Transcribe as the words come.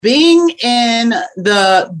being in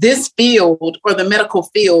this field or the medical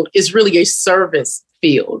field is really a service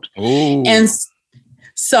field. Ooh. And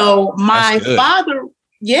so my father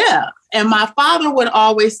would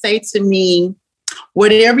always say to me,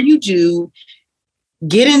 whatever you do,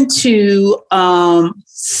 get into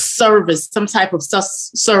service, some type of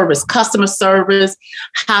service, customer service,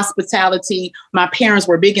 hospitality. My parents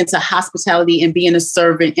were big into hospitality and being a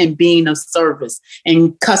servant and being of service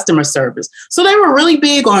and customer service. So they were really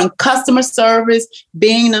big on customer service,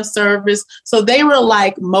 being of service. So they were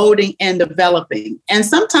like molding and developing. And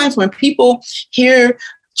sometimes when people hear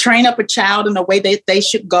train up a child in the way that they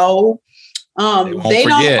should go, they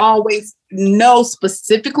don't always know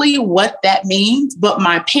specifically what that means. But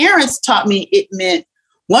my parents taught me it meant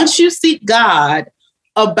once you seek God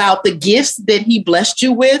about the gifts that he blessed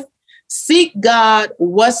you with, seek God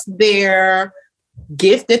what's their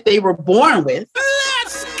gift that they were born with.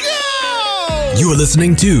 Let's go! You are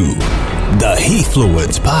listening to the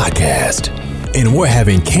Heathfluence Podcast. And we're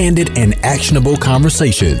having candid and actionable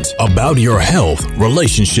conversations about your health,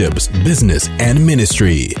 relationships, business, and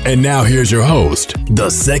ministry. And now here's your host, the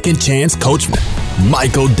Second Chance Coachman,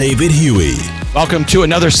 Michael David Huey. Welcome to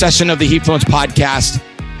another session of the Heathfluence Podcast.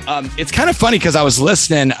 It's kind of funny because I was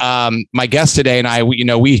listening, my guest today and I,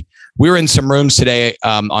 we were in some rooms today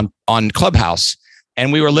on Clubhouse,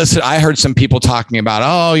 and we were listening. I heard some people talking about,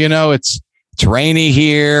 it's rainy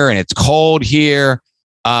here and it's cold here.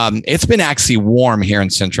 It's been actually warm here in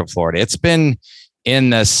Central Florida. It's been in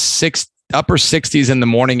the upper 60s in the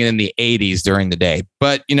morning and in the 80s during the day.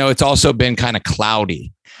 But, it's also been kind of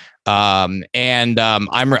cloudy. I'm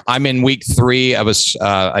in week 3 of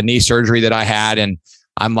a knee surgery that I had. And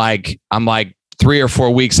I'm like 3 or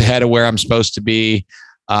 4 weeks ahead of where I'm supposed to be.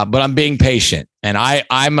 But I'm being patient. And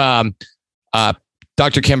I'm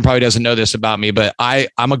Dr. Kim probably doesn't know this about me, but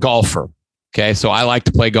I'm a golfer. Okay. So I like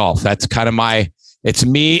to play golf. That's kind of it's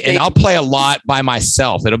me, and I'll play a lot by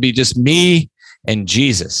myself. It'll be just me and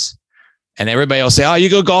Jesus. And everybody will say, oh, you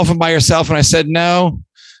go golfing by yourself. And I said, no,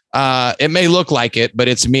 it may look like it, but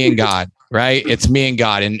it's me and God, right? It's me and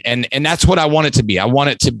God. And that's what I want it to be. I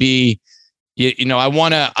want it to be, I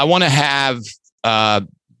want to have,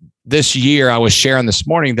 this year, I was sharing this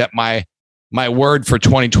morning that my word for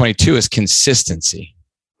 2022 is consistency.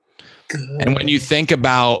 Good. And when you think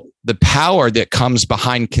about the power that comes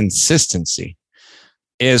behind consistency,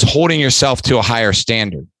 is holding yourself to a higher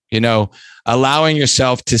standard, allowing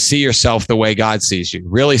yourself to see yourself the way God sees you,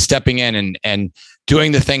 really stepping in and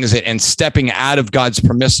doing the things and stepping out of God's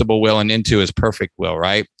permissible will and into his perfect will.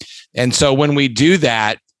 Right. And so when we do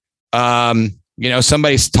that,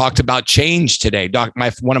 somebody's talked about change today.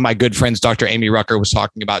 One of my good friends, Dr. Amy Rucker, was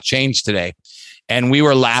talking about change today. And we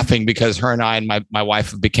were laughing because her and I and my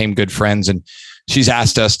wife became good friends, and she's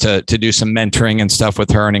asked us to do some mentoring and stuff with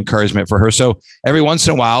her and encouragement for her. So every once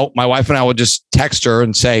in a while, my wife and I will just text her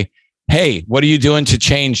and say, hey, what are you doing to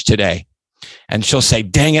change today? And she'll say,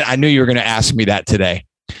 dang it, I knew you were going to ask me that today.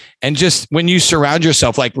 And just when you surround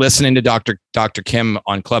yourself, like listening to Dr. Kim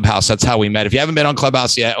on Clubhouse, that's how we met. If you haven't been on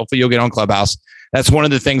Clubhouse yet, hopefully you'll get on Clubhouse. That's one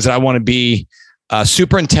of the things that I want to be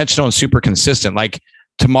super intentional and super consistent. Like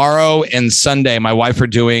tomorrow and Sunday, my wife we're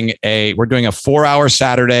doing a 4-hour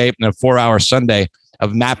Saturday and a 4-hour Sunday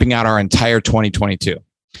of mapping out our entire 2022.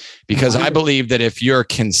 Because I believe that if you're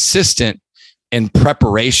consistent in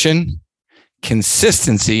preparation,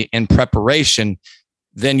 consistency in preparation,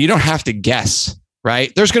 then you don't have to guess,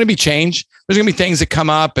 right? There's going to be change. There's going to be things that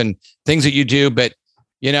come up and things that you do. But,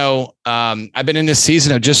 I've been in this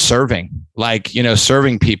season of just serving,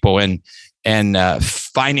 serving people, and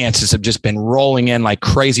finances have just been rolling in like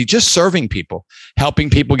crazy, just serving people,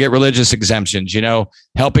 helping people get religious exemptions,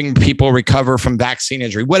 helping people recover from vaccine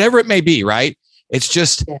injury, whatever it may be, right? It's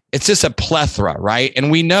just a plethora, right?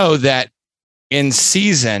 And we know that in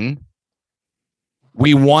season,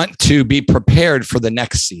 we want to be prepared for the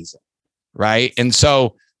next season, right? And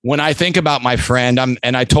so when I think about my friend,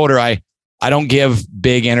 I told her I don't give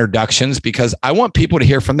big introductions because I want people to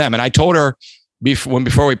hear from them. And I told her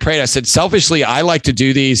before we prayed, I said, selfishly, I like to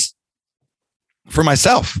do these for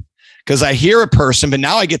myself because I hear a person, but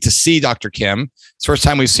now I get to see Dr. Kim. It's the first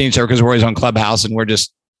time we've seen each other because we're always on Clubhouse and we're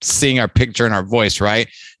just seeing our picture and our voice, right?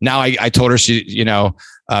 Now I told her she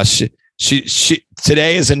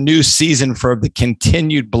today is a new season for the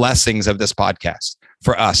continued blessings of this podcast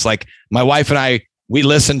for us. Like my wife and I, we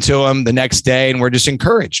listened to them the next day and we're just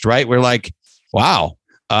encouraged, right? We're like, wow.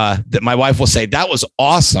 That my wife will say, that was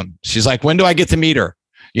awesome. She's like, when do I get to meet her?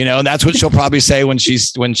 And that's what she'll probably say when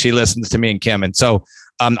she listens to me and Kim. And so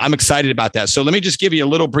I'm excited about that. So let me just give you a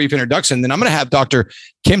little brief introduction. Then I'm going to have Dr.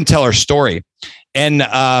 Kim tell her story. And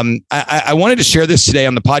I wanted to share this today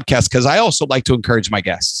on the podcast because I also like to encourage my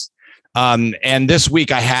guests. And this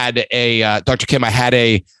week I had Dr. Kim, I had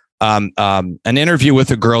an interview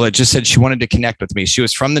with a girl that just said she wanted to connect with me. She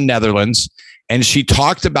was from the Netherlands. And she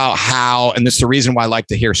talked about how, and this is the reason why I like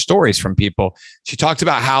to hear stories from people. She talked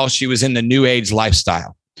about how she was in the New Age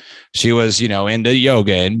lifestyle. She was, into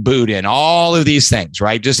yoga and Buddha and all of these things,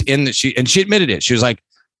 right? Just she admitted it. She was like,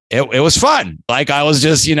 it was fun. Like I was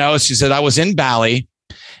just, she said, I was in Bali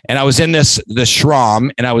and I was in the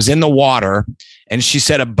shram and I was in the water. And she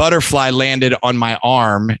said a butterfly landed on my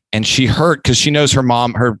arm and she hurt because she knows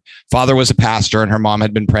her father was a pastor and her mom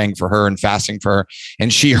had been praying for her and fasting for her.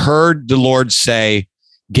 And she heard the Lord say,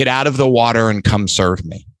 get out of the water and come serve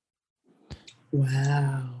me.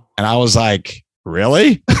 Wow. And I was like,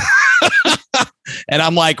 really? And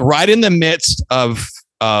I'm like, right in the midst of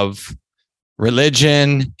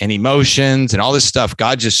religion and emotions and all this stuff,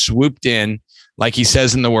 God just swooped in. Like he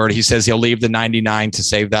says in the word, he says he'll leave the 99 to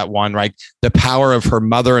save that one, right? The power of her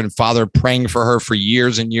mother and father praying for her for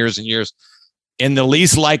years and years and years in the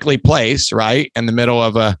least likely place, right? In the middle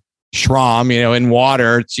of a shram, in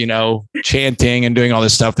water, chanting and doing all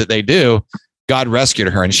this stuff that they do. God rescued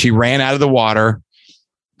her and she ran out of the water,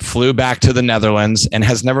 flew back to the Netherlands and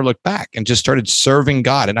has never looked back and just started serving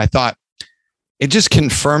God. And I thought it just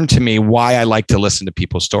confirmed to me why I like to listen to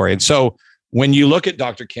people's story. And so when you look at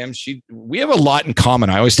Dr. Kim, we have a lot in common.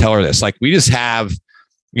 I always tell her this, like we just have,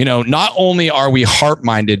 not only are we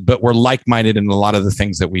heart-minded, but we're like-minded in a lot of the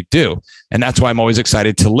things that we do. And that's why I'm always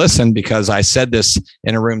excited to listen because I said this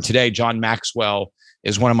in a room today. John Maxwell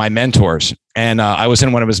is one of my mentors and I was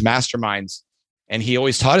in one of his masterminds and he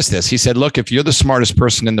always taught us this. He said, look, if you're the smartest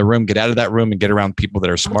person in the room, get out of that room and get around people that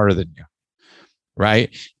are smarter than you.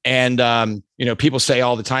 Right. And, people say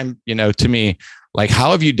all the time, to me, like,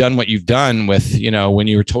 how have you done what you've done with, when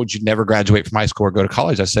you were told you'd never graduate from high school or go to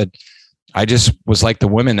college? I said, I just was like the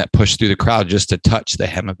women that pushed through the crowd just to touch the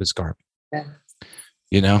hem of his garment.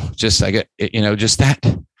 Yeah. Just I get, just that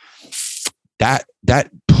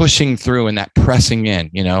pushing through and that pressing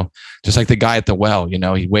in, just like the guy at the well,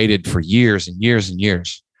 he waited for years and years and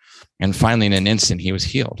years. And finally, in an instant, he was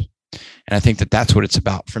healed. And I think that that's what it's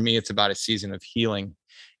about. For me, it's about a season of healing.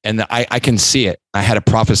 And I can see it. I had a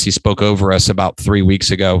prophecy spoke over us about 3 weeks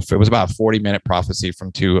ago. It was about a 40-minute prophecy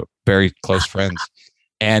from two very close friends.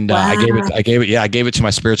 And wow. I gave it to my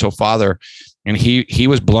spiritual father and he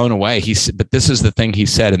was blown away. He said, but this is the thing he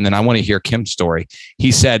said. And then I want to hear Kim's story.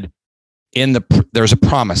 He said, there's a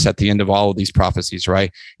promise at the end of all of these prophecies,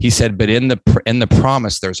 right? He said, but in the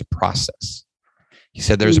promise, there's a process. He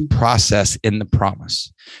said, there's a process in the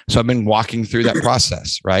promise. So I've been walking through that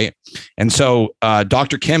process, right? And so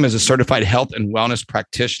Dr. Kim is a certified health and wellness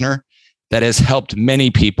practitioner that has helped many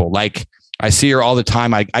people. Like I see her all the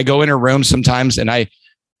time. I go in her room sometimes and I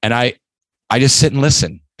just sit and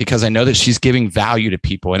listen because I know that she's giving value to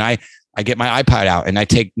people. And I get my iPad out and I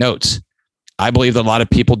take notes. I believe that a lot of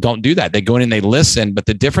people don't do that. They go in and they listen, but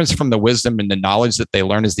the difference from the wisdom and the knowledge that they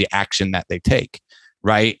learn is the action that they take,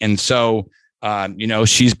 right? And so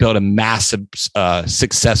she's built a massive,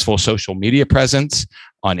 successful social media presence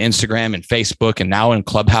on Instagram and Facebook, and now in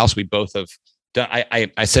Clubhouse. We both have done.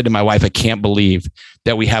 I said to my wife, I can't believe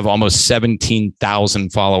that we have almost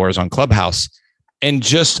 17,000 followers on Clubhouse in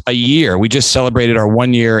just a year. We just celebrated our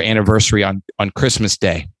 1-year anniversary on Christmas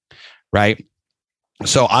Day, right?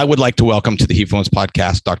 So I would like to welcome to the He-Fluence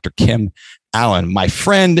podcast, Dr. Kim Allen, my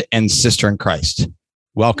friend and sister in Christ.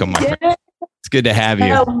 Welcome, my friend. It's good to have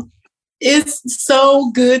you. It's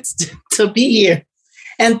so good to be here.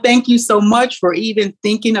 And thank you so much for even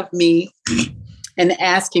thinking of me and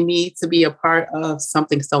asking me to be a part of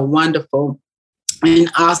something so wonderful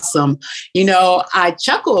and awesome. I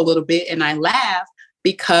chuckle a little bit and I laugh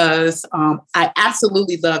because I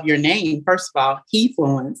absolutely love your name. First of all,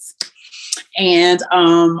 He-Fluence. And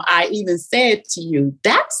I even said to you,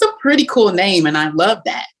 that's a pretty cool name. And I love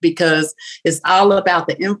that because it's all about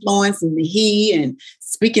the influence and the he and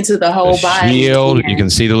speaking to the whole body. Shield. You can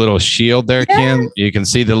see the little shield there, Kim. You can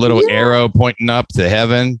see the little arrow pointing up to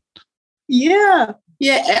heaven. Yeah.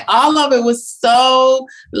 Yeah. All of it was so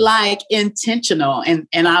intentional.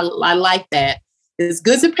 And I like that. It's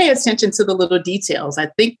good to pay attention to the little details. I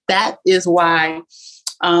think that is why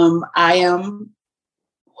I am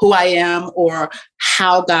who I am, or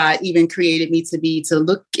how God even created me to be, to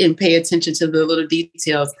look and pay attention to the little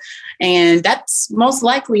details. And that's most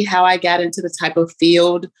likely how I got into the type of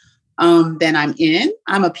field that I'm in.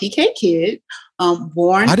 I'm a PK kid,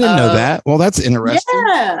 born. I didn't know that. Well, that's interesting.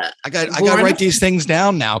 Yeah. I got to write these things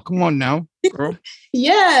down now. Come on now, girl.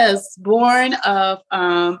 Yes, born of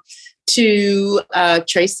to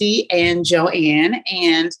Tracy and Joanne.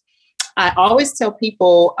 And I always tell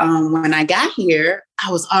people when I got here,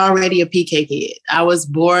 I was already a PK kid. I was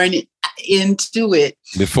born into it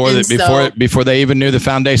before they even knew the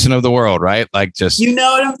foundation of the world, right? Like, just, you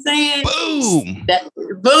know what I'm saying? Boom.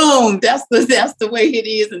 Boom. That's the way it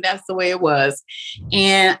is, and that's the way it was.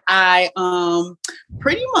 And I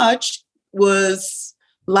pretty much was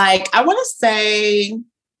like, I want to say,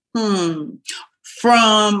 from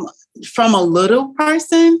a little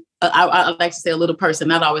person. I like to say a little person,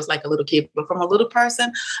 not always like a little kid, but from a little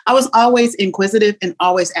person, I was always inquisitive and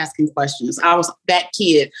always asking questions. I was that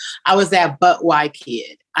kid. I was that but why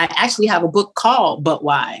kid. I actually have a book called But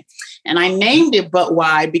Why. And I named it But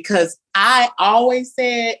Why because I always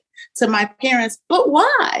said to my parents, but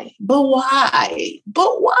why? But why?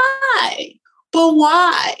 But why? But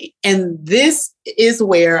why? And this is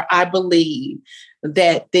where I believe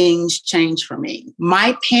that things change for me.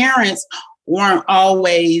 My parents weren't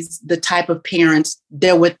always the type of parents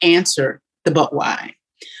that would answer the but why.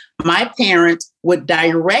 My parents would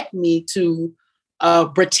direct me to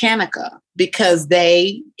Britannica because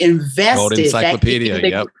they invested. Old encyclopedia,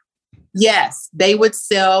 yep. Yes, they would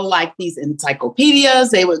sell like these encyclopedias.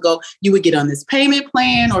 They would go, you would get on this payment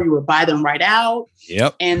plan or you would buy them right out.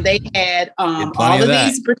 Yep. And they had all of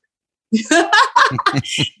these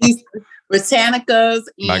Britannicas.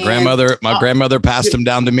 My grandmother passed them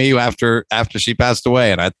down to me after she passed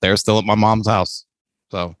away, and they're still at my mom's house.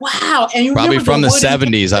 So wow, and you probably from the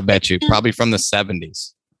 70s, I bet you. Probably from the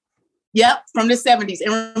 70s. Yep, from the 70s.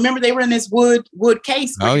 And remember, they were in this wood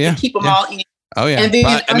case. Oh yeah, keep them all in. Oh yeah. And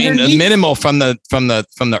then I mean, the minimal from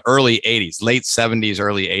the early 80s, late 70s,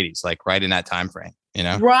 early 80s, like right in that time frame. You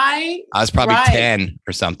know, right? I was probably 10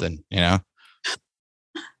 or something. You know.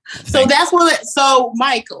 So that's what. So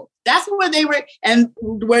Michael, that's where they were, and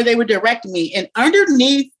where they would direct me. And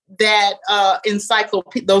underneath that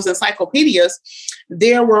those encyclopedias,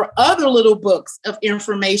 there were other little books of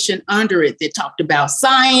information under it that talked about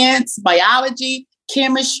science, biology,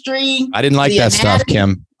 chemistry. I didn't like that stuff,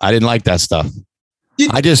 Kim. I didn't like that stuff.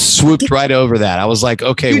 I just swooped right over that. I was like,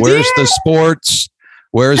 okay, where's the sports?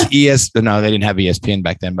 Where's ESPN? No, they didn't have ESPN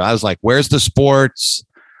back then, but I was like, where's the sports?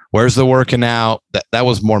 Where's the working out? That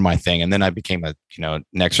was more my thing. And then I became an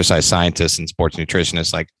exercise scientist and sports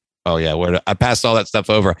nutritionist. Like, oh yeah, I passed all that stuff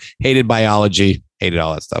over. Hated biology, hated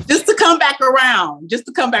all that stuff. Just to come back around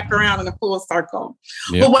in a full circle.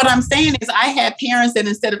 Yep. But what I'm saying is I had parents that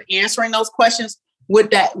instead of answering those questions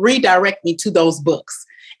would redirect me to those books.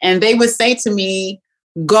 And they would say to me,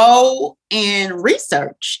 go and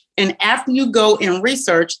research. And after you go and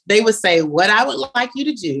research, they would say, what I would like you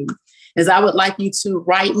to do is I would like you to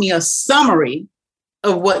write me a summary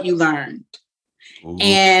of what you learned. Ooh.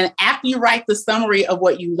 And after you write the summary of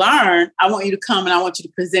what you learned, I want you to come and I want you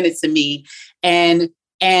to present it to me and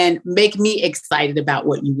make me excited about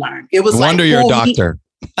what you learned. It was wonder you're a doctor.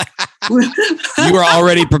 You were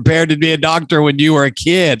already prepared to be a doctor when you were a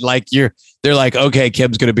kid. Like they're like, okay,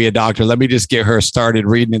 Kim's going to be a doctor. Let me just get her started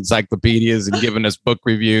reading encyclopedias and giving us book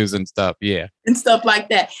reviews and stuff. Yeah. And stuff like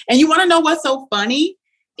that. And you want to know what's so funny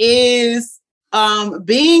is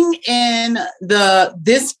being in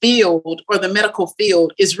this field or the medical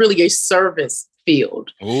field is really a service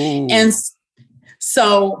field. Ooh. And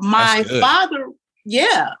so my father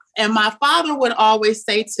would always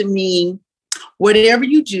say to me, whatever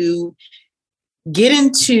you do, get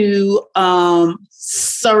into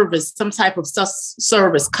service, some type of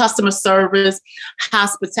service, customer service,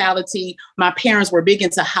 hospitality. My parents were big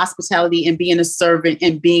into hospitality and being a servant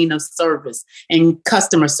and being of service and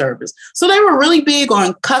customer service. So they were really big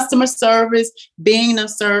on customer service, being of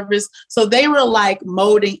service. So they were like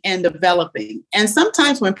molding and developing. And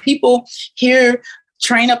sometimes when people hear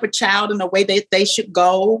train up a child in the way that they should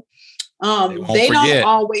go, they don't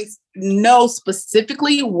always know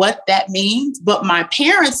specifically what that means. But my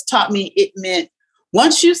parents taught me it meant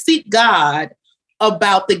once you seek God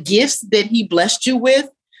about the gifts that he blessed you with,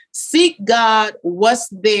 seek God what's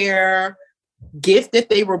their gift that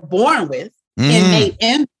they were born with, innate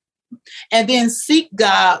in, and then seek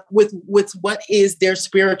God with what is their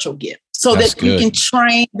spiritual gift so that you can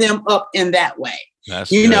train them up in that way.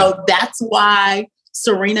 That's why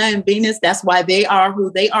Serena and Venus, that's why they are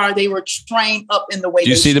who they are. They were trained up in the way.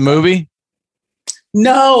 Did you see the movie?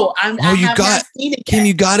 No, I have not seen it yet.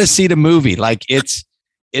 You got to see the movie. Like it's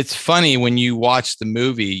funny when you watch the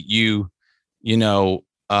movie.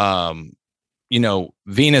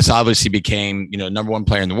 Venus obviously became number one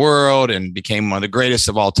player in the world and became one of the greatest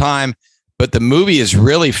of all time. But the movie is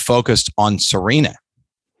really focused on Serena.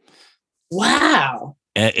 Wow.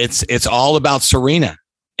 It's all about Serena.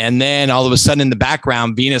 And then all of a sudden in the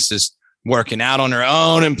background, Venus is working out on her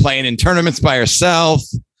own and playing in tournaments by herself.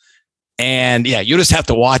 And yeah, you just have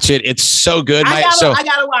to watch it. It's so good. I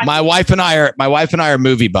gotta watch my wife and I are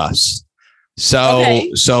movie buffs.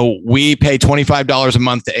 So we pay $25 a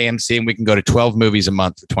month to AMC and we can go to 12 movies a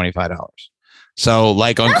month for $25. So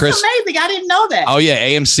like on That's amazing. I didn't know that. Oh yeah.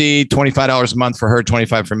 AMC, $25 a month for her,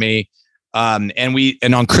 25 for me. And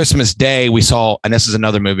on Christmas Day we saw, and this is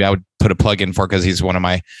another movie I would put a plug in for because he's one of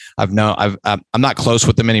my, I'm not close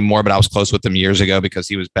with him anymore, but I was close with him years ago because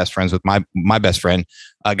he was best friends with my best friend,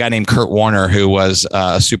 a guy named Kurt Warner, who was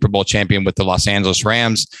a Super Bowl champion with the Los Angeles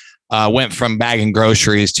Rams, went from bagging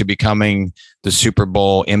groceries to becoming the Super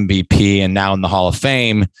Bowl MVP and now in the Hall of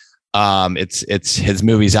Fame. It's his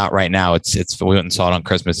movie's out right now. It's we went and saw it on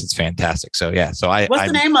Christmas. It's fantastic. So yeah. So what's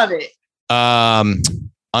the name of it?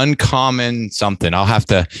 Uncommon something. I'll have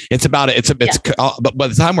to. It's about it. But by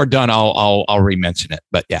the time we're done, I'll re-mention it.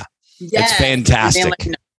 But yeah, it's fantastic.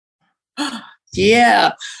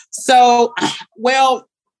 Yeah. So, well,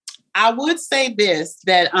 I would say this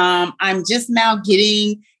that I'm just now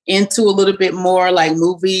getting into a little bit more like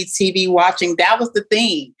movie, TV watching. That was the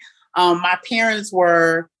thing. My parents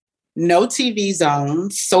were no TV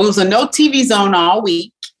zones, so it was a no TV zone all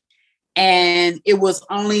week. And it was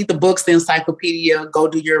only the books, the encyclopedia, go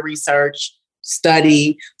do your research,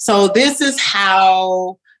 study. So this is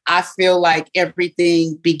how I feel like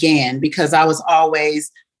everything began, because I was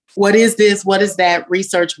always, what is this? What is that?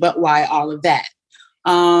 Research, but why all of that?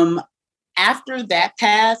 After that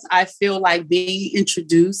path, I feel like being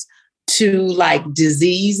introduced to like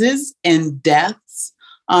diseases and deaths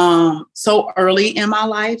so early in my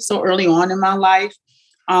life, so early on in my life.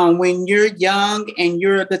 When you're young and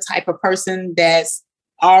you're the type of person that's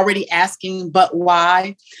already asking, but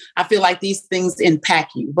why? I feel like these things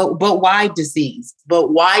impact you. But why disease?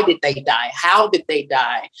 But why did they die? How did they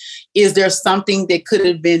die? Is there something that could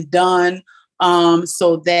have been done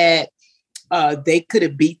so that they could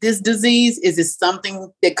have beat this disease? Is it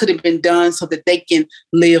something that could have been done so that they can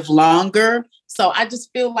live longer? So I just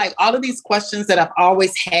feel like all of these questions that I've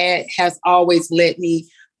always had has always led me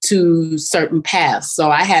to certain paths. So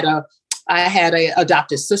I had a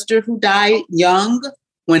adopted sister who died young.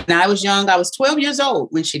 When I was young, I was 12 years old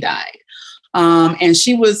when she died. And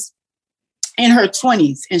she was in her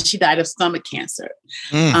 20s and she died of stomach cancer.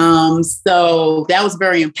 So that was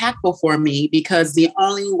very impactful for me because the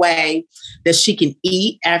only way that she can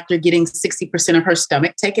eat after getting 60% of her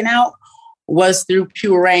stomach taken out was through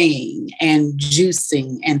pureeing and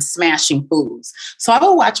juicing and smashing foods. So I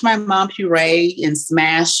would watch my mom puree and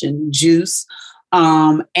smash and juice.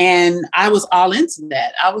 And I was all into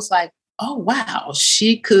that. I was like, oh, wow,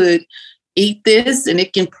 she could eat this and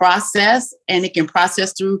it can process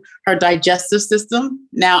through her digestive system.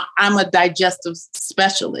 Now I'm a digestive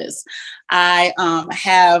specialist. I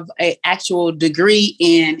have an actual degree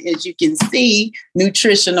in, as you can see,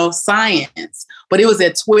 nutritional science. But it was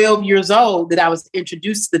at 12 years old that I was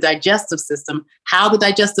introduced to the digestive system, how the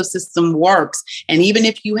digestive system works. And even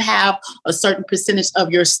if you have a certain percentage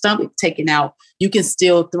of your stomach taken out, you can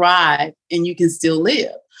still thrive and you can still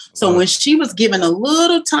live. So when she was given a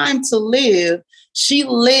little time to live, she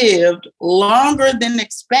lived longer than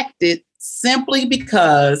expected simply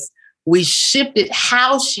because we shifted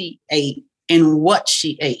how she ate and what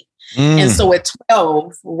she ate. And so at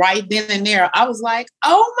 12, right then and there, I was like,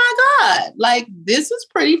 oh my God, like this is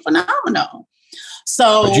pretty phenomenal.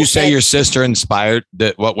 So would you say your sister inspired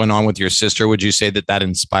that? What went on with your sister? Would you say that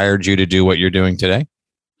inspired you to do what you're doing today?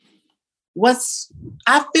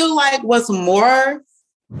 I feel like what's more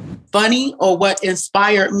funny or what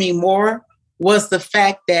inspired me more was the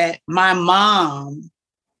fact that my mom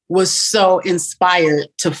was so inspired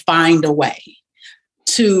to find a way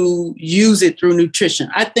to use it through nutrition.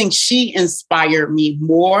 I think she inspired me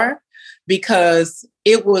more because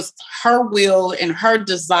it was her will and her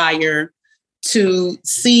desire to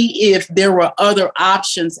see if there were other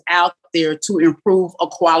options out there to improve a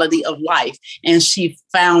quality of life. And she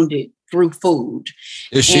found it through food.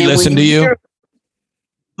 Does she listen to you?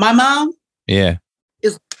 My mom? Yeah.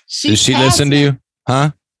 Does she listen to you?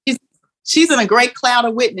 Huh? She's in a great cloud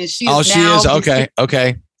of witness. She is. Okay.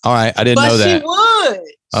 Okay. All right. I didn't know that. She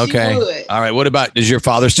would. Okay. She would. All right. What about, is your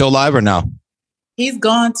father still alive or no? He's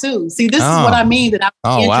gone too. See, this is what I mean that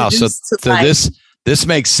I wow. So this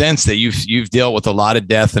makes sense that you've dealt with a lot of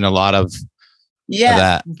death and a lot of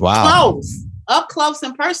that. Wow. Up close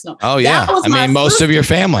and personal. Oh yeah. I mean, most of your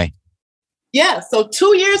family. Yeah. So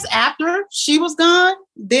 2 years after she was gone,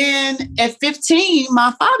 then at 15,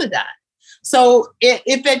 my father died. So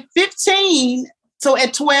if at 15, so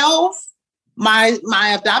at 12,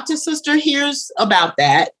 my adopted sister hears about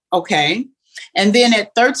that. Okay. And then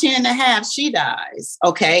at 13 and a half, she dies.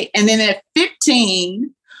 Okay. And then at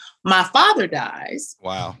 15, my father dies.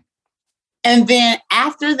 Wow. And then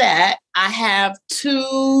after that, I have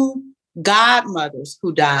two godmothers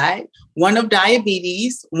who died, one of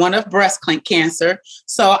diabetes, one of breast cancer.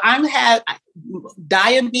 So I had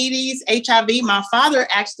diabetes, HIV. My father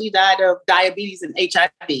actually died of diabetes and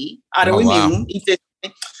HIV, autoimmune. Oh,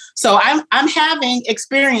 wow. So I'm having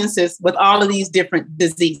experiences with all of these different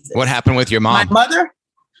diseases. What happened with your mom?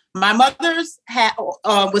 My mother's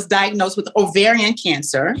was diagnosed with ovarian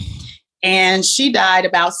cancer, and she died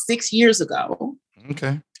about 6 years ago.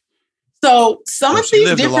 Okay. So some of these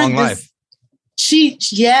different, a long life. She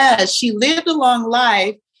lived a long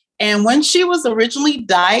life. And when she was originally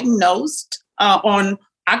diagnosed on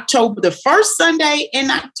October, the first Sunday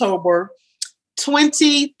in October,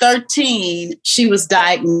 2013, she was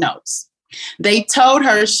diagnosed. They told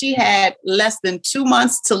her she had less than 2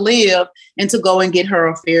 months to live and to go and get her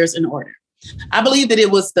affairs in order. I believe that it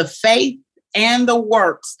was the faith and the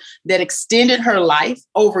works that extended her life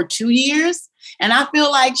over 2 years. And I feel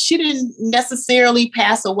like she didn't necessarily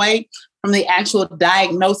pass away from the actual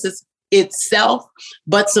diagnosis itself,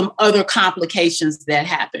 but some other complications that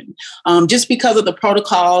happened. Just because of the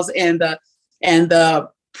protocols and the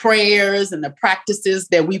prayers and the practices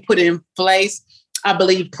that we put in place, I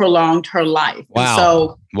believe prolonged her life.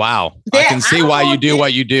 Wow. I can see why you do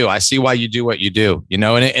what you do. I see why you do what you do,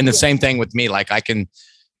 and the same thing with me. Like I can,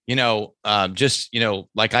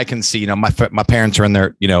 like I can see, my parents are in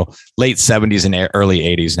their, late 70s and early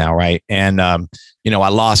 80s now. Right. And,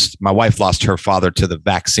 my wife lost her father to the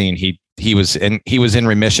vaccine. He was in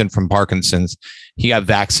remission from Parkinson's. He got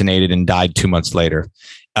vaccinated and died 2 months later.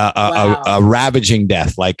 Wow. A ravaging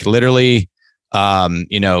death, like literally,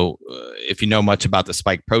 if you know much about the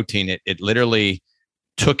spike protein, it literally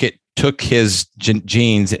took his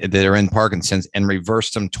genes that are in Parkinson's and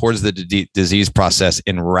reversed them towards the disease process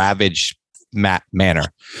in ravaged manner.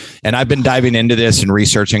 And I've been diving into this and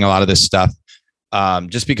researching a lot of this stuff.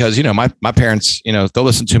 Just because, my parents, they'll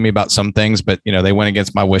listen to me about some things, but, they went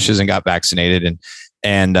against my wishes and got vaccinated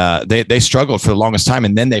and they struggled for the longest time.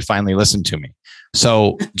 And then they finally listened to me.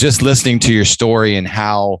 So just listening to your story and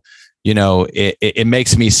how, it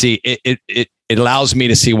makes me see it allows me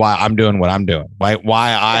to see why I'm doing what I'm doing, right?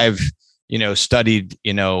 Why I've, studied,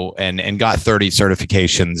 and got 30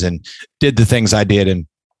 certifications and did the things I did.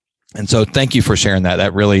 And so thank you for sharing that.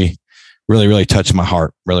 That really, really, really touched my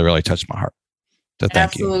heart. Really, really touched my heart. So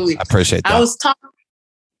thank you. I appreciate that.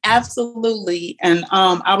 Absolutely. And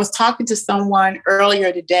I was talking to someone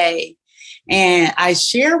earlier today, and I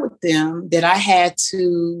shared with them that I had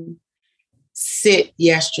to sit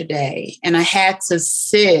yesterday, and I had to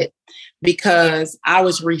sit because I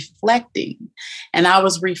was reflecting and I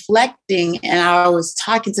was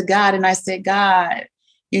talking to God, and I said, God,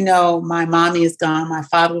 my mommy is gone. My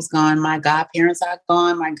father was gone. My godparents are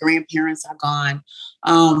gone. My grandparents are gone.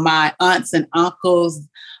 My aunts and uncles,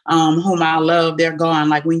 whom I love, they're gone.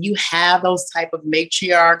 Like when you have those type of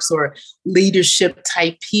matriarchs or leadership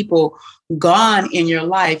type people gone in your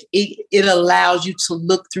life, it allows you to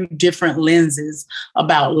look through different lenses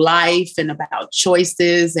about life and about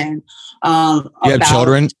choices. And you have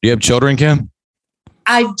children? Do you have children, Kim?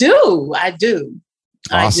 I do. Awesome.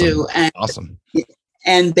 I do. And awesome.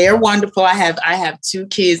 And they're wonderful. I have two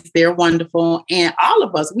kids. They're wonderful. And all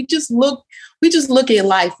of us, we just look at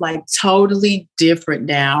life like totally different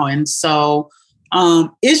now. And so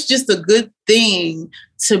it's just a good thing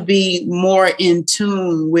to be more in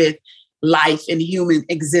tune with life and human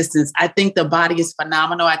existence. I think the body is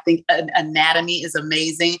phenomenal. I think anatomy is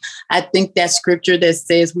amazing. I think that scripture that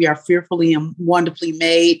says we are fearfully and wonderfully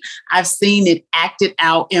made, I've seen it acted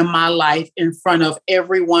out in my life in front of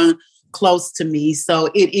everyone close to me. So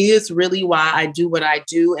it is really why I do what I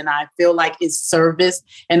do. And I feel like it's service,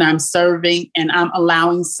 and I'm serving, and I'm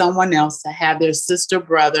allowing someone else to have their sister,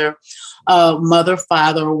 brother, mother,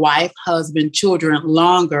 father, wife, husband, children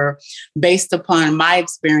longer based upon my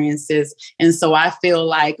experiences. And so I feel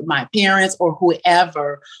like my parents or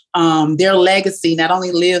whoever, their legacy not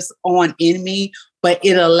only lives on in me, but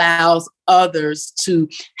it allows others to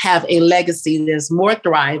have a legacy that's more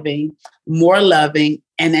thriving, more loving,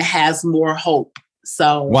 and it has more hope.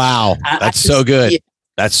 So wow, that's so good. Yeah.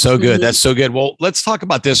 That's so good. Mm-hmm. That's so good. Well, let's talk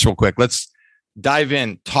about this real quick. Let's dive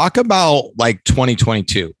in. Talk about like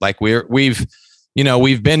 2022. Like we've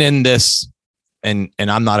been in this, and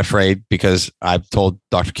I'm not afraid, because I've told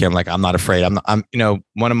Dr. Kim, like, I'm not afraid. I'm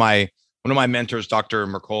one of my mentors, Dr.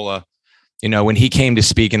 Mercola, when he came to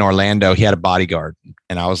speak in Orlando, he had a bodyguard,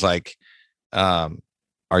 and I was like,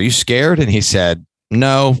 are you scared? And he said,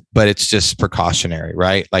 no, but it's just precautionary,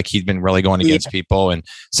 right? Like he'd been really going against people. And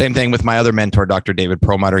same thing with my other mentor, Dr. David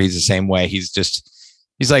Perlmutter. He's the same way.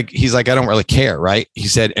 He's like, I don't really care. Right. He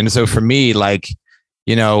said, and so for me, like,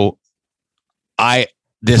 you know,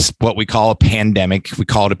 what we call a pandemic, we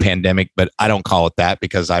call it a pandemic, but I don't call it that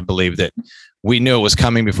because I believe that we knew it was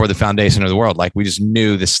coming before the foundation of the world. Like we just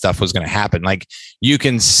knew this stuff was going to happen. Like you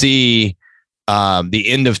can see the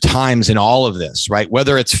end of times in all of this, right?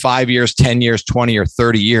 Whether it's 5 years, 10 years, 20 or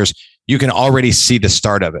 30 years, you can already see the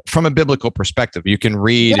start of it from a biblical perspective. You can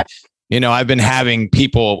read, you know, I've been having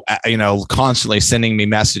people, you know, constantly sending me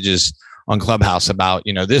messages on Clubhouse about,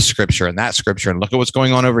 you know, this scripture and that scripture and look at what's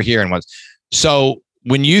going on over here and what's so.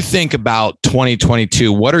 When you think about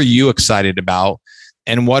 2022, what are you excited about?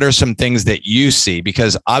 And what are some things that you see?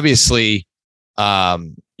 Because obviously,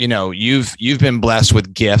 you know, you've been blessed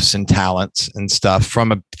with gifts and talents and stuff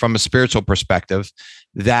from a spiritual perspective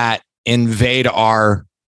that invade our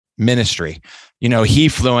ministry. You know,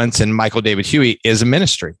 He-Fluence and Michael David Huey is a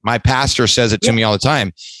ministry. My pastor says it to me all the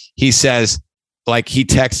time. He says, like, he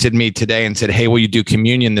texted me today and said, hey, will you do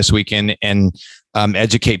communion this weekend and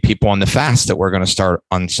educate people on the fast that we're going to start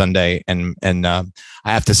on Sunday. And I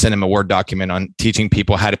have to send him a Word document on teaching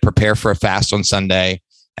people how to prepare for a fast on Sunday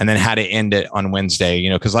and then how to end it on Wednesday, you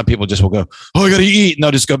know, because a lot of people just will go, oh, I got to eat. And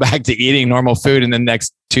they'll just go back to eating normal food. And the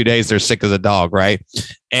next 2 days they're sick as a dog. Right.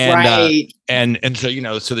 And, and so, you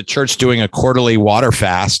know, so the church doing a quarterly water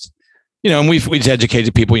fast, you know, and we've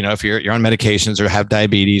educated people, you know, if you're on medications or have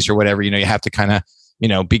diabetes or whatever, you know, you have to kind of, you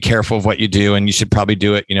know, be careful of what you do, and you should probably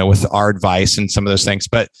do it, you know, with our advice and some of those things.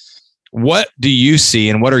 But what do you see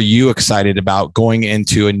and what are you excited about going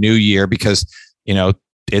into a new year? Because, you know,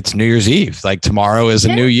 it's New Year's Eve, like tomorrow is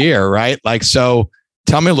a new year, right? Like, so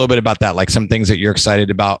tell me a little bit about that, like some things that you're excited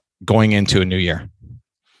about going into a new year.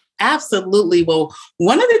 Absolutely. Well,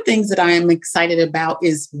 one of the things that I am excited about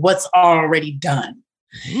is what's already done.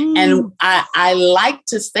 And I like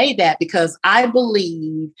to say that because I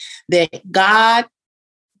believe that God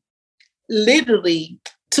literally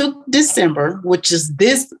took December, which is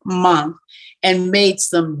this month, and made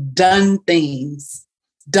some done things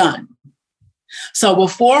done. So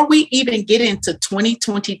before we even get into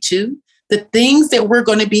 2022, the things that we're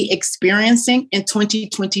going to be experiencing in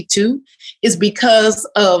 2022 is because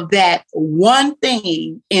of that one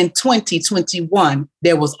thing in 2021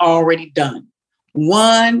 that was already done.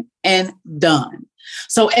 One and done.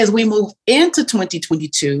 So as we move into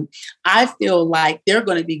 2022, I feel like there are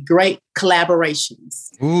going to be great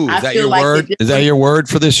collaborations. Ooh, is that your word? Is that your word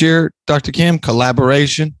for this year, Dr. Kim?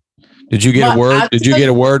 Collaboration? Did you get a word? Did you get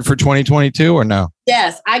a word for 2022 or no?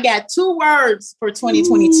 Yes, I got 2 words for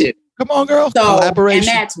 2022. Ooh, come on, girl. So, collaboration.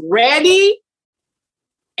 And that's ready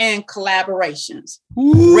and collaborations.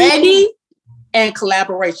 Ooh. Ready and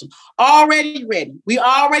collaboration. Already ready. We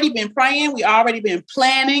already been praying. We already been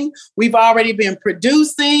planning. We've already been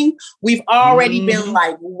producing. We've already been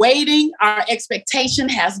like waiting. Our expectation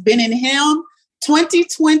has been in Him.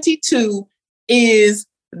 2022 is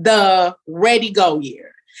the ready go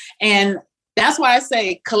year. And that's why I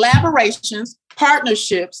say collaborations,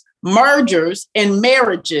 partnerships, mergers, and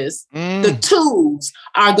marriages, the twos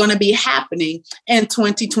are going to be happening in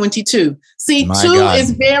 2022. See, God.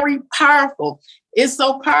 Is very powerful. It's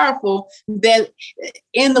so powerful that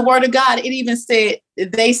in the Word of God, it even said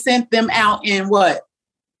they sent them out in what?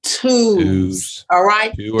 Twos. All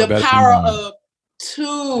right. The power of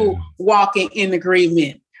two walking in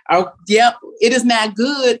agreement. Oh, yep. It is not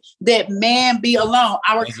good that man be alone.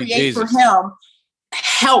 Our Creator Him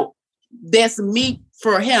help that's meet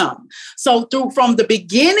for Him. So from the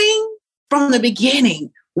beginning,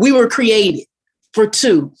 we were created for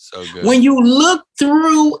two. So good. When you look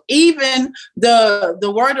through even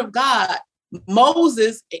the Word of God,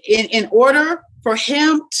 Moses, in order for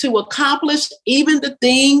him to accomplish even the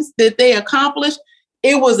things that they accomplished,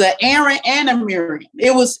 it was an Aaron and a Miriam.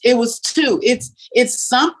 It was two. It's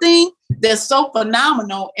something that's so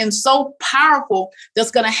phenomenal and so powerful that's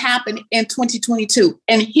going to happen in 2022.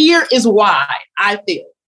 And here is why I feel.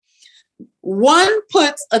 1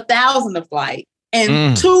 puts 1,000 to flight,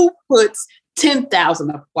 and 2 puts 10,000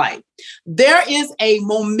 to flight. There is a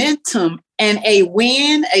momentum and a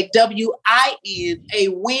win, a W-I-N, a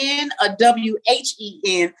win, a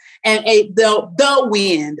W-H-E-N, and the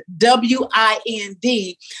wind,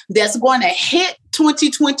 W-I-N-D, that's going to hit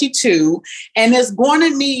 2022, and it's going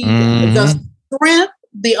to need the strength,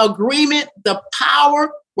 the agreement, the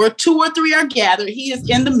power, where 2 or 3 are gathered, He is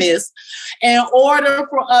in the midst, in order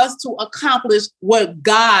for us to accomplish what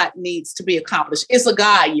God needs to be accomplished. It's a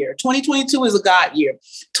God year. 2022 is a God year.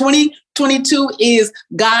 2022 is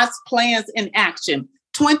God's plans in action.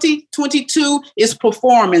 2022 is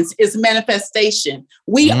performance, is manifestation.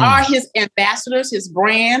 We are his ambassadors, his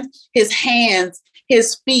brand, his hands,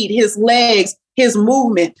 his feet, his legs, his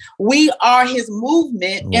movement. We are his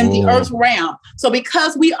movement in the earth realm. So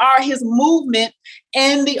because we are his movement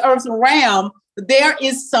in the earth realm, there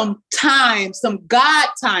is some time, some God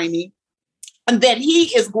timing that he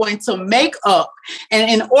is going to make up. And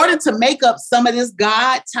in order to make up some of this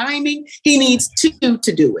God timing, he needs 2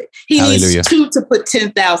 to do it. He needs 2 to put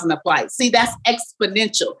 10,000 a flight. See, that's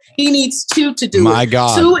exponential. He needs 2 to do it. My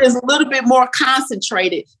God. 2 is a little bit more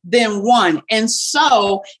concentrated than 1. And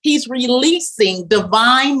so he's releasing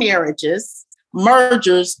divine marriages,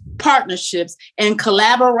 mergers, partnerships, and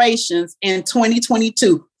collaborations in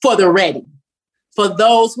 2022 for the ready. For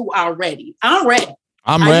those who are ready. I'm ready.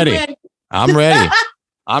 I'm ready. I'm ready.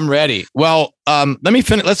 I'm ready. Well, let me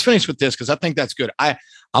finish. Let's finish with this because I think that's good. I'm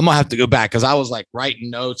gonna have to go back because I was like writing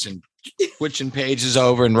notes and switching pages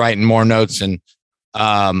over and writing more notes. And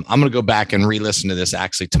I'm gonna go back and re-listen to this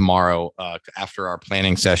actually tomorrow after our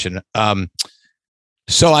planning session.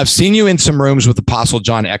 So I've seen you in some rooms with Apostle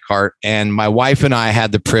John Eckhart, and my wife and I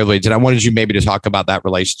had the privilege, and I wanted you maybe to talk about that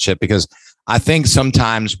relationship because I think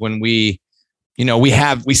sometimes when we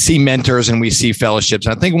see mentors and we see fellowships.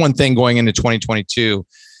 And I think one thing going into 2022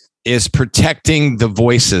 is protecting the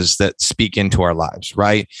voices that speak into our lives,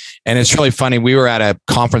 right? And it's really funny. We were at a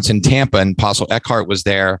conference in Tampa and Apostle Eckhart was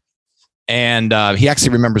there. And he actually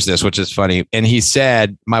remembers this, which is funny. And he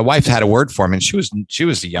said, my wife had a word for him and she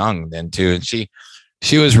was young then too. And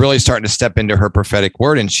she was really starting to step into her prophetic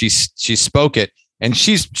word and she spoke it. And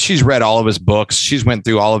she's read all of his books. She's went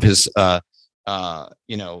through all of his,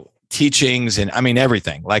 teachings and I mean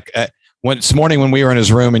everything. Like this morning when we were in his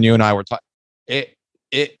room and you and I were talking,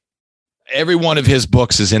 every one of his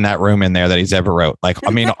books is in that room in there that he's ever wrote. Like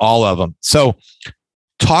I mean all of them. So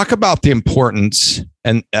talk about the importance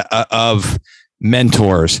and of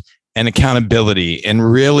mentors and accountability and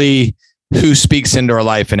really who speaks into our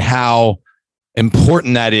life and how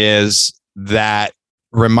important that is. That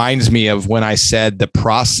reminds me of when I said the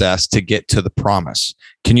process to get to the promise.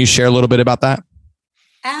 Can you share a little bit about that?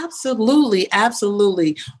 Absolutely.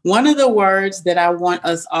 Absolutely. One of the words that I want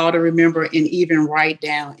us all to remember and even write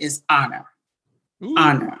down is honor. Ooh.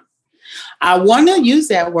 Honor. I want to use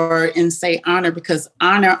that word and say honor because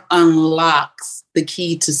honor unlocks the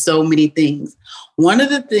key to so many things. One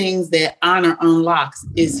of the things that honor unlocks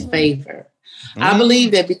is favor. I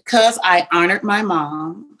believe that because I honored my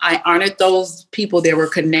mom, I honored those people that were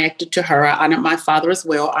connected to her. I honored my father as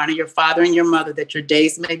well. Honor your father and your mother that your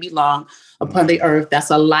days may be long upon the earth.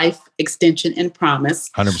 That's a life extension and promise.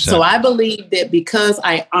 100%. So I believe that because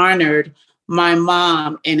I honored my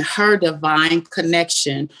mom and her divine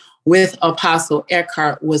connection with Apostle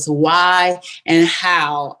Eckhart was why and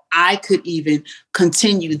how I could even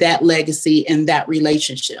continue that legacy and that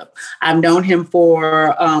relationship. I've known him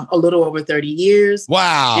for a little over 30 years.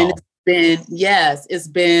 Wow. And it's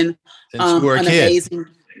been an amazing,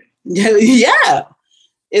 yeah,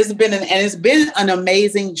 it's been an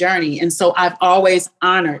amazing journey. And so I've always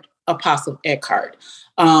honored Apostle Eckhart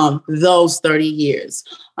those 30 years.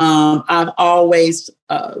 I've always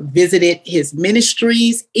visited his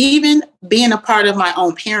ministries, even being a part of my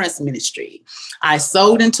own parents' ministry. I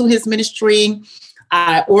sold into his ministry.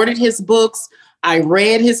 I ordered his books. I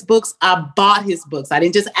read his books. I bought his books. I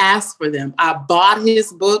didn't just ask for them. I bought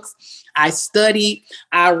his books. I studied.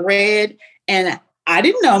 I read. And I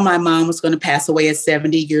didn't know my mom was going to pass away at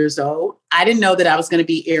 70 years old. I didn't know that I was going to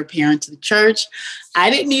be heir apparent to the church. I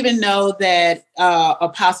didn't even know that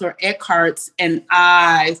Apostle Eckhart's and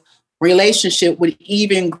I's relationship would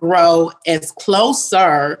even grow as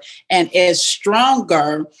closer and as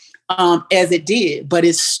stronger as it did. But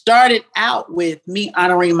it started out with me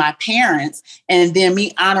honoring my parents and then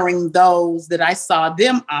me honoring those that I saw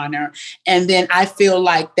them honor. And then I feel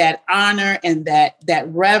like that honor and that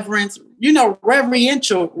reverence,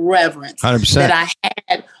 reverential reverence 100%. That I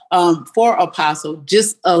had for Apostle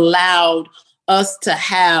just allowed us to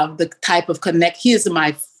have the type of connect. He is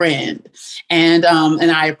my friend, and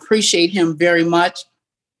I appreciate him very much.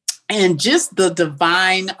 And just the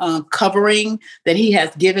divine covering that he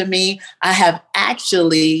has given me, I have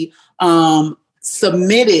actually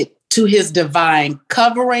submitted to his divine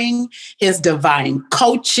covering, his divine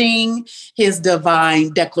coaching, his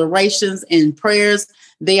divine declarations and prayers.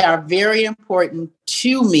 They are very important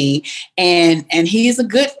to me, and he's a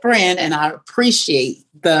good friend, and I appreciate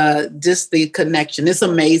the connection. It's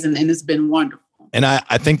amazing, and it's been wonderful. And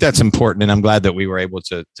I think that's important, and I'm glad that we were able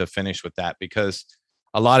to finish with that, because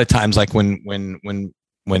a lot of times, like when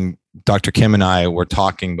Dr. Kim and I were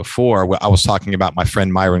talking before, I was talking about my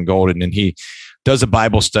friend Myron Golden, and he does a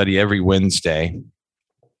Bible study every Wednesday,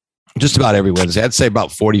 just about every Wednesday. I'd say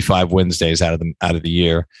about 45 Wednesdays out of the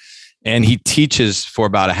year. And he teaches for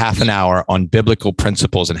about a half an hour on biblical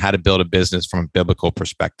principles and how to build a business from a biblical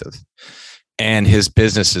perspective. And his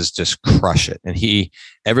businesses just crush it. And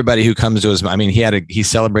everybody who comes to his, I mean, he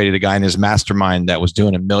celebrated a guy in his mastermind that was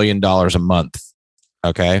doing $1 million a month.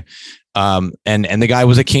 Okay. And the guy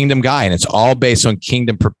was a kingdom guy, and it's all based on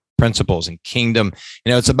kingdom principles and kingdom,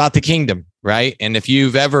 it's about the kingdom, right? And if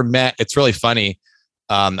you've ever met, it's really funny.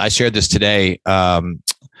 I shared this today,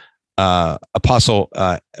 Apostle,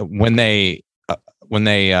 when they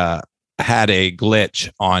had a glitch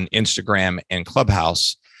on Instagram and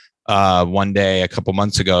Clubhouse, one day, a couple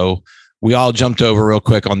months ago, we all jumped over real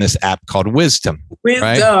quick on this app called Wisdom.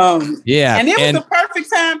 Right? Yeah. And it was the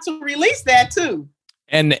perfect time to release that too.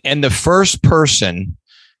 And the first person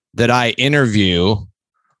that I interview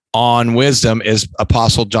on Wisdom is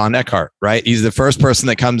Apostle John Eckhart, right? He's the first person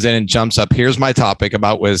that comes in and jumps up. Here's my topic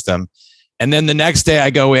about wisdom. And then the next day I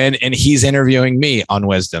go in and he's interviewing me on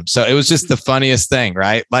wisdom. So it was just the funniest thing,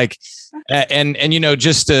 right? Like, and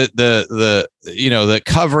just the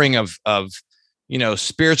covering of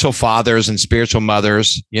spiritual fathers and spiritual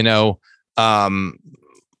mothers, you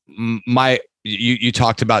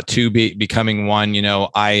talked about two becoming one.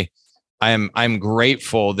 I'm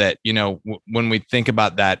grateful that, when we think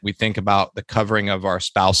about that, we think about the covering of our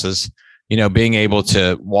spouses, being able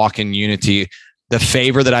to walk in unity. The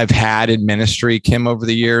favor that I've had in ministry, Kim, over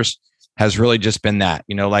the years has really just been that,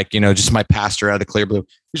 just my pastor out of the clear blue.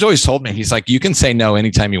 He's always told me, he's like, you can say no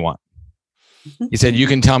anytime you want. He said, you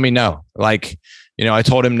can tell me no. Like, I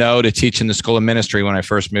told him no to teach in the school of ministry when I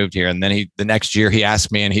first moved here. And then the next year he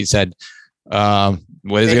asked me and he said,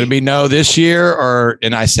 what is it going to be? No this year?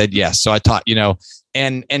 And I said, yes. So I taught,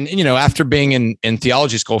 and after being in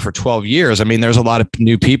theology school for 12 years, I mean, there's a lot of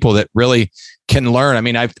new people that really can learn. I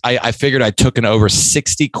mean, I figured I took over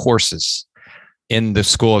 60 courses in the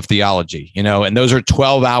School of Theology, and those are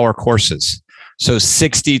 12-hour courses. So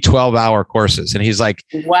 60 12-hour courses. And he's like,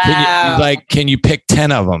 wow. Can you pick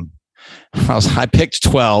 10 of them? I picked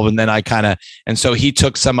 12, and then and so he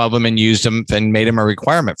took some of them and used them and made them a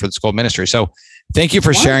requirement for the school of ministry. So thank you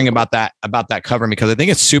for sharing about that covering, because I think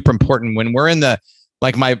it's super important when we're in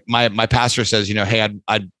like my pastor says, hey,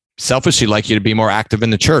 I'd selfishly like you to be more active in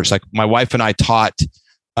the church. Like my wife and I taught,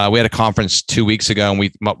 we had a conference 2 weeks ago,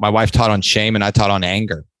 and my wife taught on shame and I taught on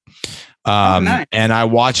anger. Nice. And I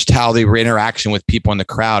watched how they were interaction with people in the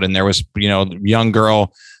crowd. And there was, young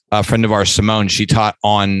girl, a friend of ours, Simone, she taught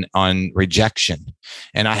on rejection.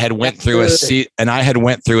 And I had went through a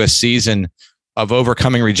season of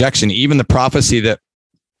overcoming rejection. Even the prophecy that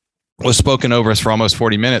was spoken over us for almost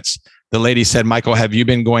 40 minutes. The lady said, Michael, have you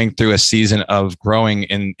been going through a season of growing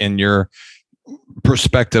in your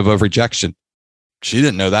perspective of rejection? She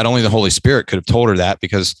didn't know that. Only the Holy Spirit could have told her that,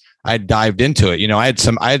 because I dived into it. I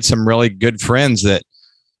had some really good friends that,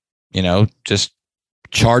 just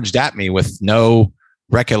charged at me with no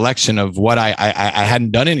recollection of what I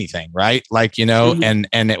hadn't done anything, right? Like, mm-hmm.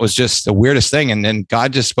 and it was just the weirdest thing. And then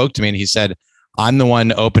God just spoke to me and he said, I'm the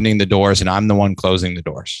one opening the doors and I'm the one closing the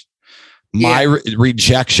doors. My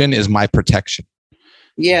rejection is my protection.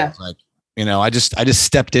 Yeah. Like, I just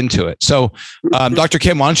stepped into it. So, Dr.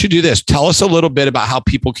 Kim, why don't you do this? Tell us a little bit about how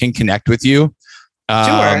people can connect with you.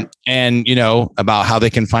 Sure. And, about how they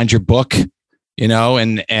can find your book,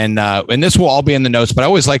 and this will all be in the notes, but I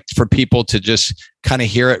always like for people to just kind of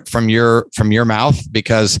hear it from your mouth,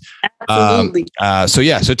 because, absolutely.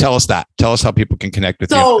 So tell us how people can connect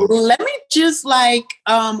with you. So let me just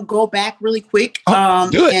go back really quick. Do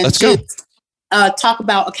it. Let's go. Talk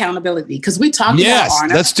about accountability, because we talked about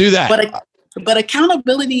honor. Let's do that. But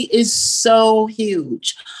accountability is so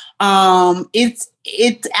huge. It's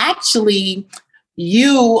actually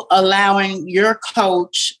you allowing your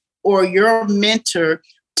coach or your mentor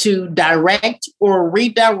to direct or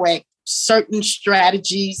redirect certain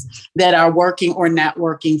strategies that are working or not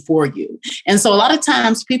working for you. And so a lot of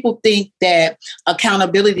times people think that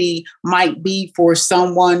accountability might be for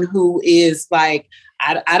someone who is like,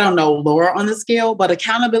 I don't know, lower on the scale, but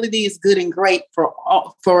accountability is good and great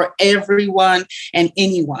for everyone and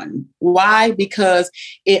anyone. Why? Because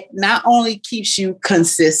it not only keeps you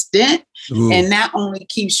consistent, Ooh. And not only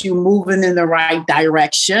keeps you moving in the right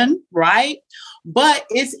direction, right? But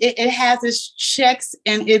it has its checks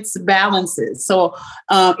and its balances. So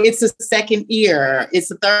it's a second ear,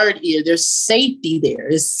 it's a third ear. There's safety there.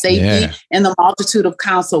 There's safety in the multitude of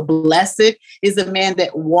counsel. Blessed is the man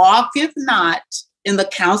that walketh not in the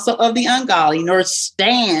counsel of the ungodly, nor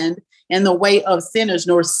stand in the way of sinners,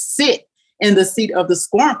 nor sit in the seat of the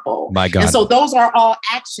scornful. My God. And so those are all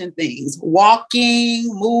action things: walking,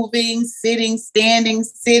 moving, sitting, standing,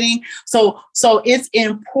 sitting. So it's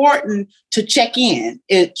important to check in.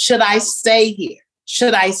 Should I stay here?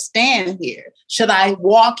 Should I stand here? Should I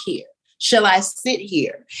walk here? Should I sit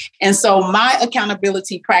here? And so my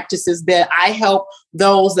accountability practices that I help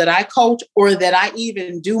those that I coach or that I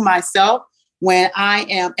even do myself when I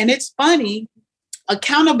am, and it's funny,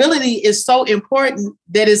 accountability is so important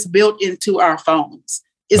that it's built into our phones.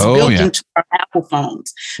 It's built into our Apple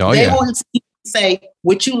phones. They will say,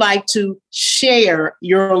 would you like to share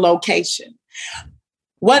your location?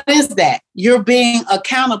 What is that? You're being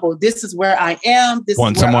accountable. This is where I am. This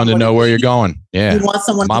want someone to know where you're going. Yeah. You want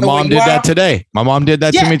someone. My mom did that today. My mom did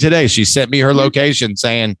that to me today. She sent me her location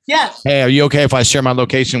saying, hey, are you okay if I share my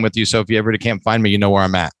location with you? So if you ever can't find me, you know where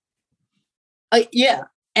I'm at. Yeah.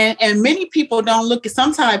 And many people don't look at,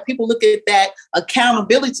 sometimes people look at that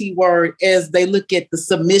accountability word as they look at the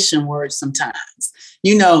submission word sometimes.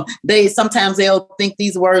 You know, sometimes they'll think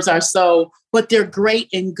these words are but they're great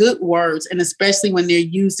and good words, and especially when they're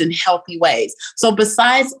used in healthy ways. So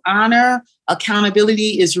besides honor,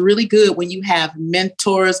 accountability is really good when you have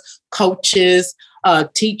mentors, coaches,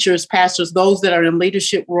 teachers, pastors, those that are in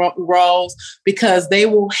leadership roles, because they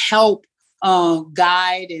will help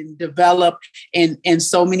guide and develop in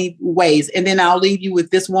so many ways. And then I'll leave you with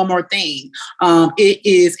this one more thing. It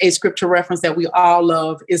is a scripture reference that we all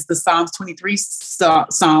love. It's the Psalms 23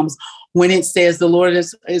 Psalms, when it says the Lord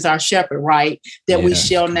is our shepherd, right? That we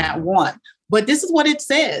shall not want. But this is what it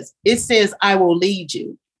says. It says, I will lead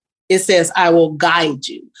you. It says, I will guide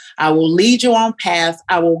you. I will lead you on paths.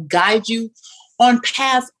 I will guide you on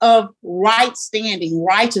paths of right standing,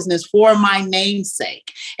 righteousness for my name's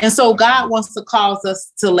sake. And so God wants to cause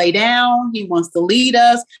us to lay down. He wants to lead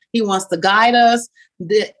us. He wants to guide us.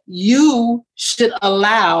 That you should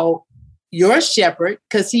allow your shepherd,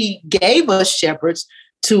 because he gave us shepherds,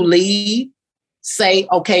 to lead, say,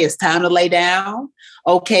 okay, it's time to lay down,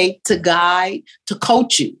 okay, to guide, to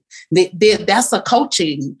coach you. That's a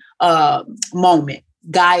coaching moment.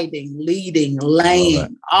 Guiding, leading,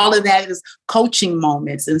 laying, all of that is coaching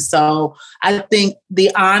moments. And so I think the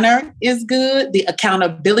honor is good, the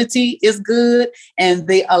accountability is good, and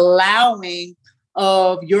the allowing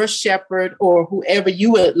of your shepherd or whoever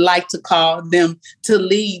you would like to call them to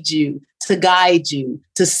lead you, to guide you,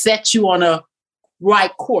 to set you on a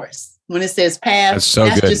right course. When it says path, that's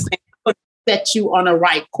good. Just saying, set you on a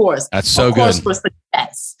right course. That's so good. Course for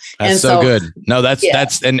success. That's so good. No,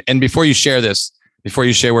 that's and before you share this, before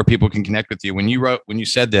you share where people can connect with you, when you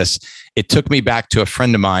said this, it took me back to a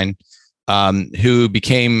friend of mine who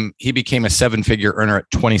became a 7-figure earner at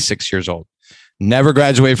 26 years old. Never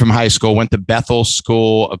graduated from high school, went to Bethel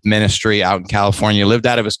School of Ministry out in California, lived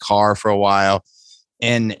out of his car for a while.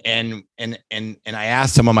 And I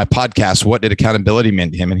asked him on my podcast, what did accountability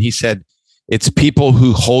mean to him? And he said, it's people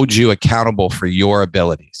who hold you accountable for your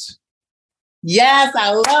abilities. Yes,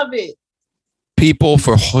 I love it. People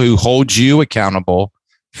who hold you accountable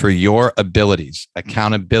for your abilities,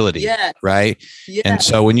 accountability, right? Yes. And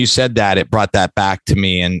so when you said that, it brought that back to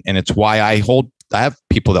me. And it's why I have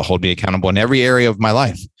people that hold me accountable in every area of my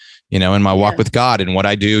life, you know, in my walk with God and what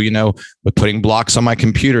I do, you know, with putting blocks on my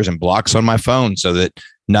computers and blocks on my phone so that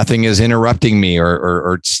nothing is interrupting me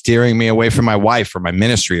or steering me away from my wife or my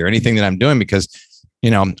ministry or anything that I'm doing. Because, you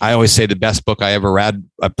know, I always say the best book I ever read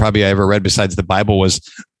besides the Bible was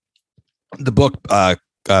the book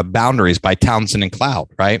Boundaries by Townsend and Cloud,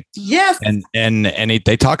 right? Yes. And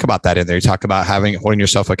they talk about that in there. They talk about holding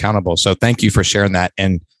yourself accountable. So thank you for sharing that.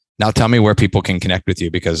 And now tell me where people can connect with you,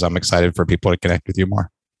 because I'm excited for people to connect with you more.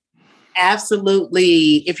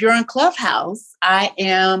 Absolutely. If you're on Clubhouse, I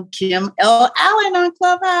am Kim L. Allen on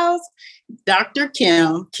Clubhouse. Dr.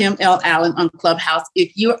 Kim L. Allen on Clubhouse.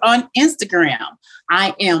 If you're on Instagram,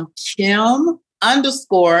 I am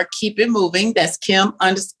Kim_keep it moving. That's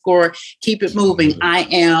Kim_keep it moving. I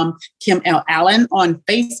am Kim L. Allen on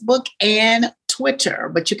Facebook and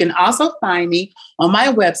Twitter, but you can also find me on my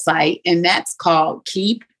website, and that's called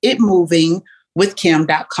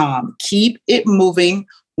keepitmovingwithkim.com.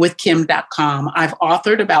 Keepitmovingwithkim.com. I've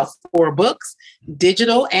authored about 4 books,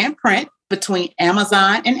 digital and print, between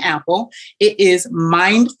Amazon and Apple. It is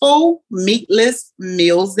Mindful Meatless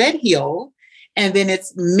Meals That Heal. And then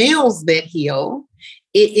it's Meals That Heal.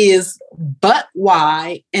 It is But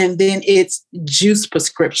Why, and then it's Juice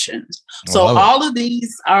Prescriptions. So all of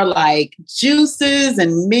these are like juices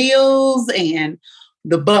and meals, and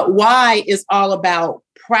the But Why is all about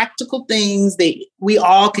practical things that we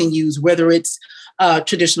all can use, whether it's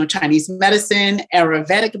traditional Chinese medicine,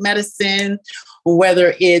 Ayurvedic medicine,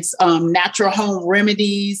 whether it's natural home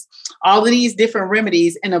remedies, all of these different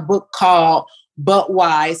remedies in a book called But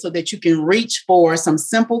Why, so that you can reach for some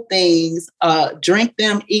simple things, drink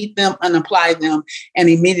them, eat them, and apply them, and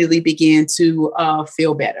immediately begin to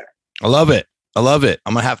feel better. I love it. I love it.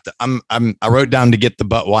 I'm gonna have to. I wrote down to get the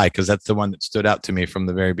but why, because that's the one that stood out to me from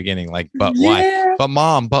the very beginning. Like, but why? But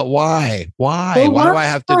mom, but why? Why? Why do I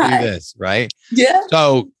have to do this? Right? Yeah.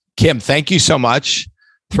 So, Kim, thank you so much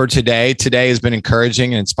for today. Today has been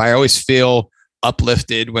encouraging and inspiring. I always feel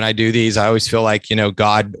uplifted when I do these. I always feel like,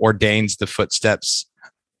 God ordains the footsteps,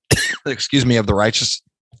 excuse me, of the righteous.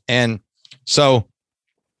 And so,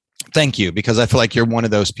 thank you, because I feel like you're one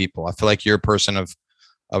of those people. I feel like you're a person of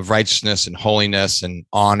righteousness and holiness and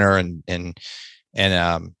honor and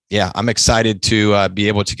I'm excited to be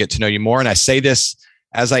able to get to know you more. And I say this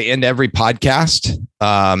as I end every podcast.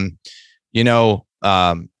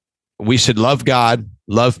 We should love God,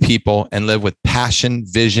 love people, and live with passion,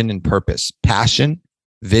 vision, and purpose. Passion,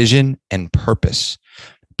 vision, and purpose.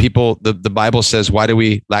 People, the Bible says, why do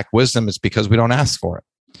we lack wisdom? It's because we don't ask for it.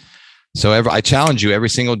 So I challenge you every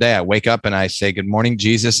single day. I wake up and I say, good morning,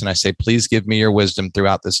 Jesus. And I say, please give me your wisdom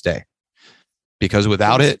throughout this day, because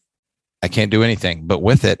without it, I can't do anything, but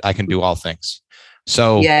with it, I can do all things.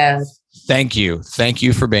 So thank you. Thank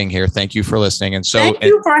you for being here. Thank you for listening. And so thank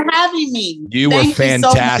you for having me. You were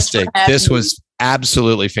fantastic. This was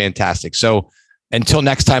absolutely fantastic. So until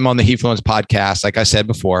next time on the He-Fluence podcast, like I said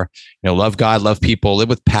before, love God, love people, live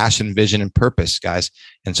with passion, vision, and purpose, guys.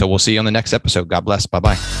 And so we'll see you on the next episode. God bless.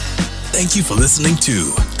 Bye-bye. Thank you for listening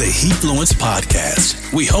to the He-Fluence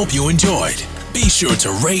podcast. We hope you enjoyed. Be sure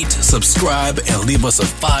to rate, subscribe, and leave us a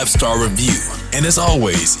 5-star review. And as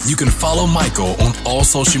always, you can follow Michael on all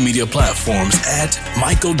social media platforms at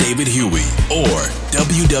Michael David Huey or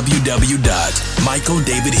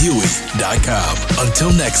www.michaeldavidhuey.com.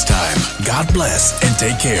 Until next time, God bless and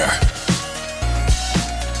take care.